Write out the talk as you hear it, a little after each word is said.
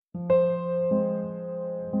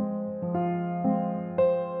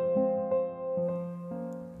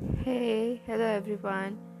Hey, hello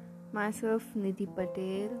everyone. Myself Nidhi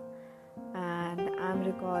Patel, and I'm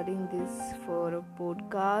recording this for a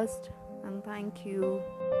podcast. And thank you.